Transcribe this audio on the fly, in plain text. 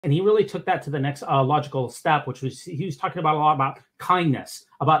And he really took that to the next logical step, which was he was talking about a lot about kindness,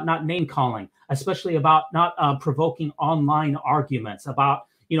 about not name calling, especially about not provoking online arguments, about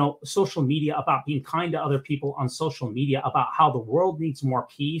social media, about being kind to other people on social media, about how the world needs more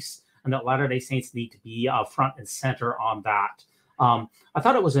peace, and that Latter-day Saints need to be front and center on that. I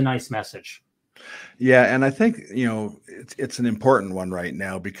thought it was a nice message. Yeah, and I think it's an important one right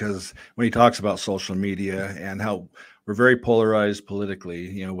now, because when he talks about social media and how we're very polarized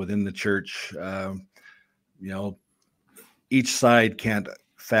politically, within the church, each side can't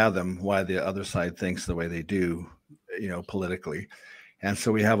fathom why the other side thinks the way they do, politically. And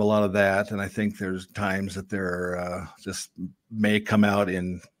so we have a lot of that. And I think there's times that there are just may come out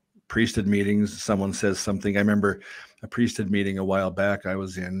in priesthood meetings. Someone says something. I remember a priesthood meeting a while back I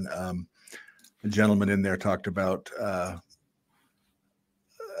was in. A gentleman in there talked about, I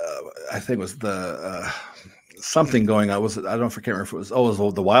think it was the something going on. I don't remember if it was the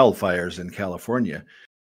wildfires in California.